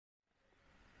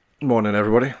Morning,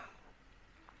 everybody.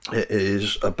 It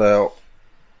is about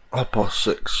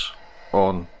 6:30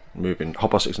 on half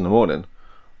past 6 in the morning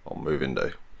on moving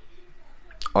day.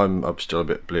 I'm still a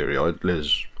bit bleary-eyed.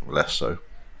 Liz less so.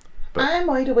 But I'm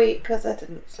wide awake because I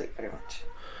didn't sleep very much.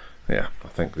 Yeah, I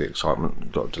think the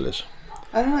excitement got to Liz.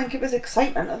 I don't think it was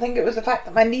excitement. I think it was the fact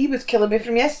that my knee was killing me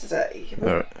from yesterday. It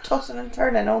was tossing and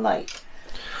turning all night.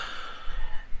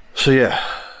 So yeah,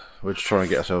 we're just trying to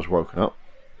get ourselves woken up.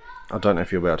 I don't know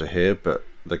if you'll be able to hear, but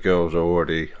the girls are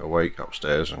already awake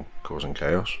upstairs and causing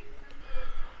chaos.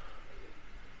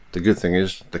 The good thing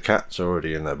is the cats are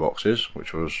already in their boxes,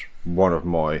 which was one of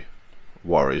my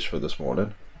worries for this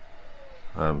morning.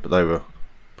 But they were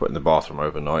put in the bathroom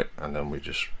overnight, and then we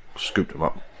just scooped them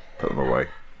up, put them away.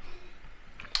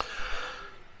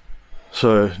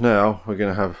 So now we're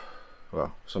going to have,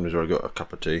 well, somebody's already got a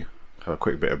cup of tea, have a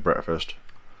quick bit of breakfast,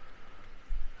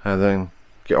 and then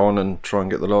get on and try and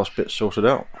get the last bit sorted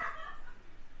out.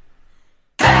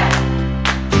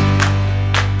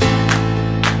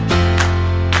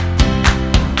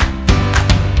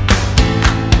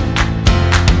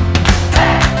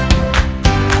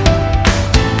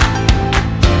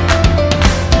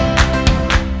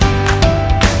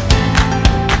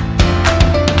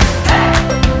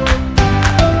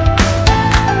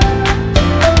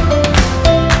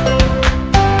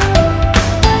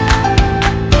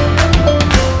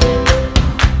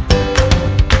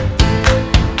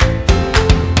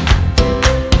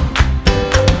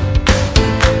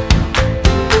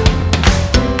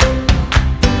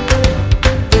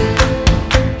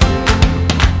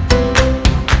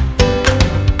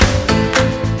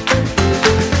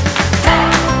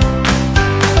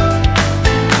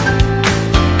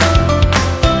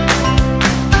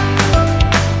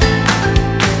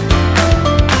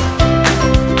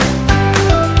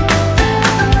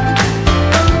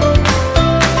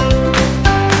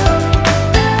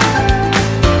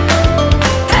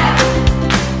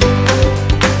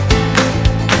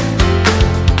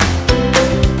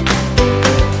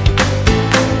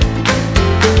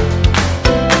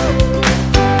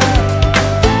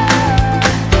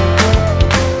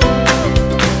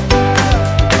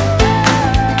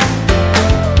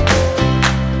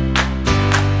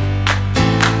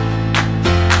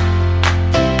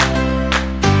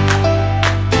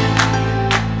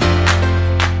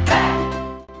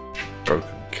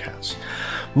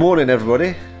 Morning,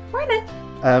 everybody.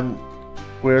 Morning.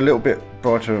 We're a little bit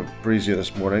brighter and breezier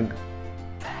this morning.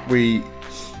 We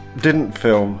didn't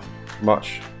film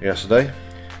much yesterday.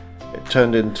 It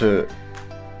turned into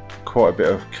quite a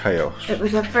bit of chaos. It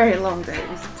was a very long day,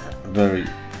 wasn't it? Very,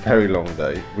 very long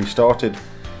day. We started,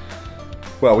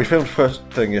 well, we filmed first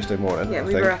thing yesterday morning. Yeah,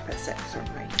 we were up at 6, weren't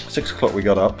we? 6 o'clock we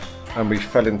got up, and we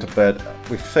fell into bed,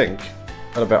 we think,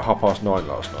 at about 9:30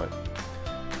 last night.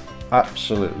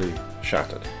 Absolutely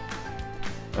shattered.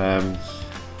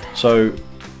 So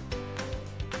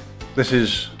this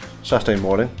is Saturday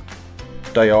morning,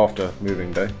 day after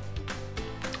moving day.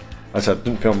 As I said,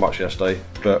 didn't film much yesterday,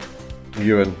 but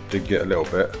Ewan did get a little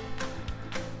bit.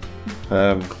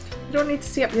 You don't need to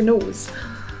see up your nose.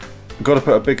 Got to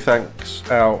put a big thanks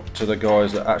out to the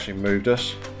guys that actually moved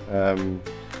us.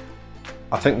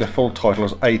 I think the full title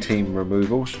is A-Team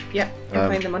Removals. Yeah, you'll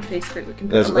find them on Facebook. We can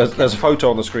put there's a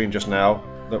photo on the screen just now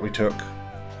that we took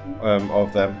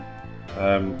of them.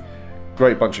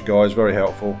 Great bunch of guys, very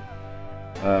helpful.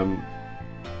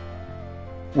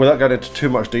 Without going into too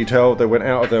much detail, they went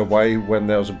out of their way when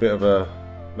there was a bit of a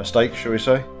mistake, shall we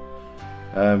say.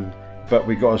 But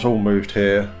we got us all moved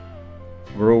here.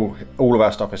 We're all of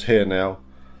our stuff is here now.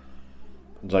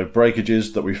 There's no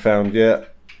breakages that we found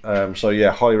yet. So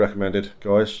yeah, highly recommended,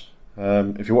 guys.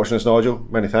 If you're watching this, Nigel,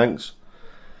 many thanks.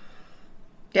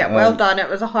 Yeah, well done. It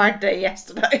was a hard day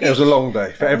yesterday. It was a long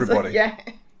day for everybody. Yeah.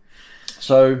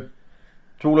 So,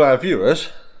 to all our viewers,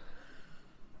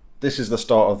 this is the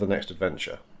start of the next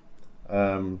adventure.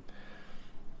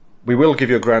 We will give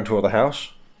you a grand tour of the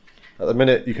house. At the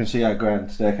minute, you can see our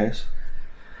grand staircase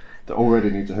that already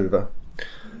needs a hoover.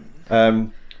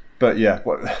 But yeah,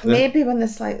 maybe when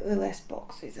there's slightly less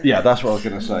boxes. Yeah, that's what I was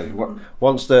going to say.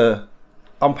 Once the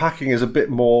unpacking is a bit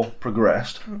more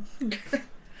progressed,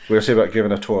 we'll see about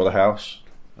giving a tour of the house.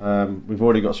 We've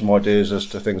already got some ideas as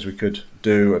to things we could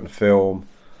do and film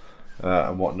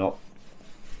and whatnot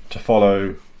to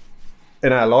follow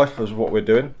in our life as what we're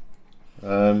doing.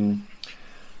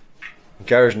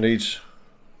 Garage needs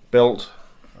built,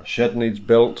 a shed needs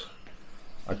built,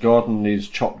 a garden needs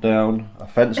chopped down, a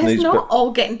fence needs... It's not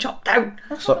all getting chopped down.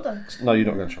 No, you're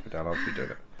not going to chop it down, I'll be doing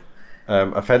it.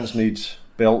 A fence needs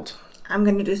built. I'm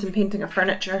going to do some painting of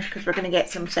furniture because we're going to get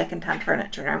some second-hand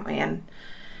furniture, aren't we? And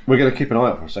We're going to keep an eye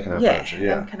out for second-hand furniture.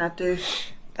 Yeah, and kind of do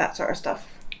that sort of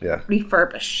stuff. Yeah.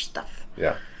 Refurbish stuff.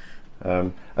 Yeah.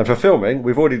 And for filming,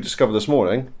 we've already discovered this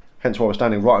morning, hence why we're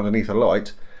standing right underneath a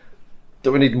light,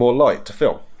 that we need more light to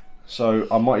film. So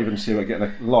I might even see about getting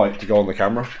a light to go on the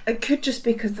camera. It could just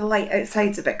be because the light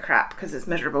outside's a bit crap because it's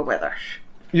miserable weather.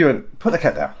 Ewan, put the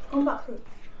cat down. Oh, that's good.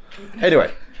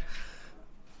 Anyway,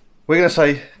 we're going to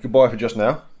say goodbye for just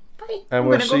now. Bye. And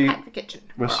we're we'll going to see. go pack the kitchen.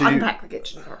 We'll or see you. unpack the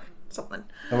kitchen or something.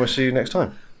 And we'll see you next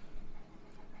time.